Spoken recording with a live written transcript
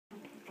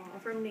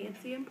from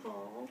Nancy and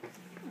Paul.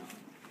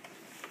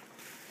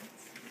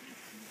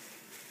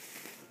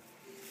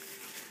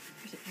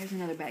 Here's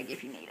another bag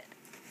if you need it.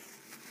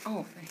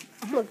 Oh, thanks.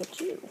 Look at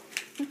you.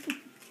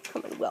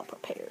 Coming well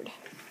prepared.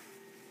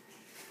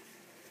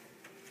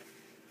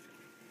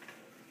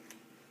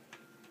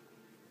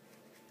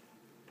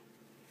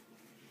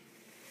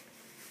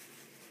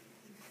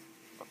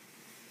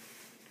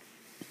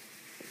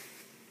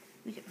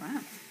 Who's it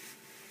from?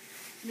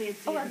 Nancy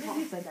Oh, I and did Paul.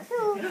 you say that?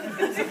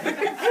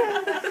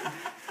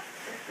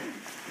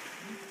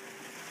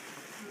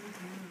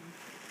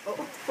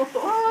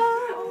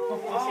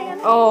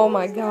 Oh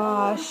my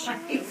gosh.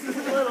 It's a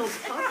little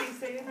puppy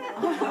Santa.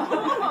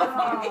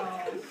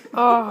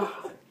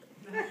 Oh.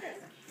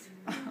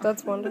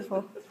 That's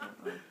wonderful.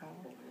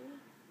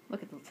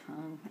 Look at the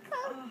tongue.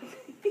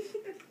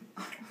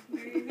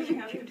 You're going to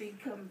have to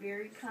become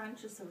very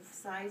conscious of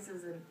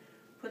sizes and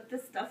put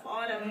this stuff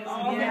on them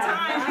all the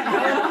time.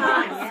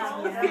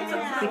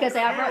 Because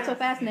they outgrow it so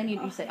fast, and then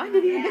you say, I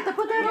didn't even get to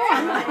put that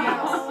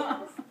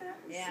on.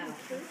 Yeah.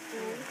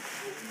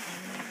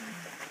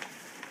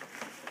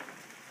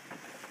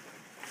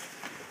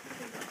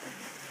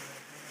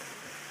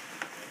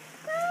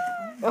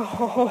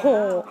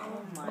 Oh.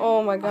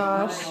 Oh my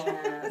gosh.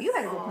 You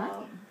had a good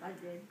time. I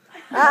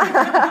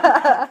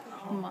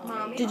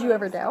did. Did you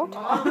ever doubt?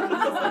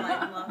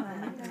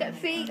 It's got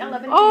feet. I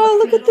love it. Oh,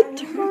 look at the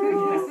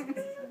turtle.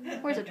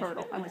 Where's a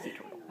turtle? I want to see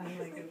turtle. Oh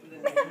my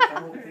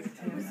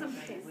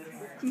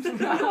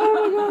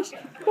gosh.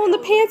 Oh, and the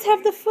pants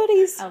have the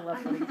footies. I love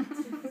footies.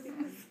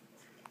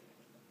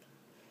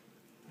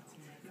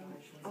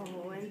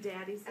 Oh, and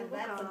Daddy's little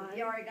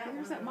guy.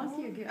 Where's that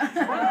monkey again?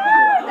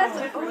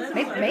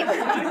 Maybe.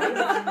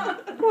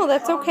 Well,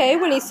 that's okay.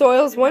 When he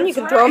soils one, you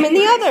can throw him in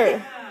the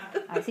other.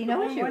 I see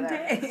no issue with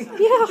that.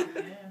 Yeah.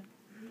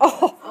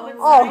 Oh,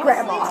 oh,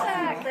 Grandma.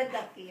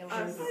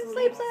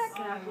 Sleep sack.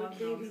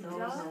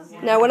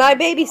 Now, when I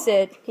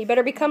babysit, he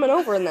better be coming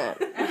over in that.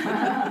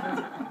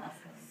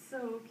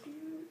 So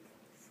cute.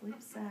 Sleep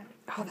sack.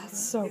 Oh, that's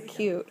so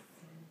cute.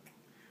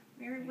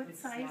 Mary, what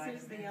size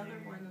is the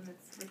other one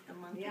that's with the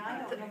monkey?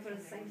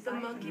 The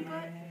monkey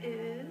butt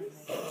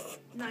is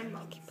 9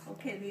 months.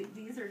 Okay,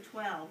 these are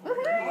 12.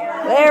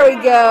 There we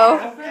go.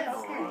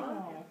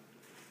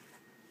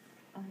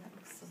 Oh, that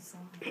looks so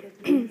soft.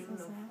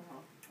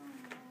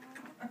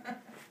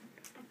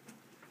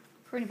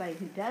 For anybody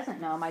who doesn't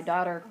know, my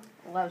daughter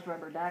loves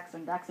rubber ducks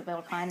and ducks of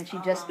all kind, and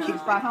she's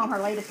brought home her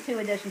latest 2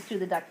 additions to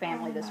the duck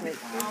family this week.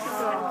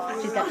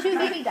 She's got 2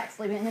 baby ducks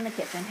living in the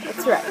kitchen.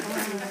 That's right.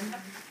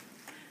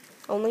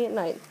 Only at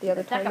night. The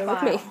other time they're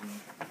with me.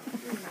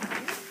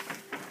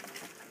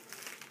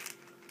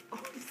 Oh,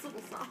 these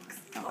little socks.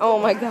 Oh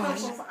my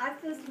gosh.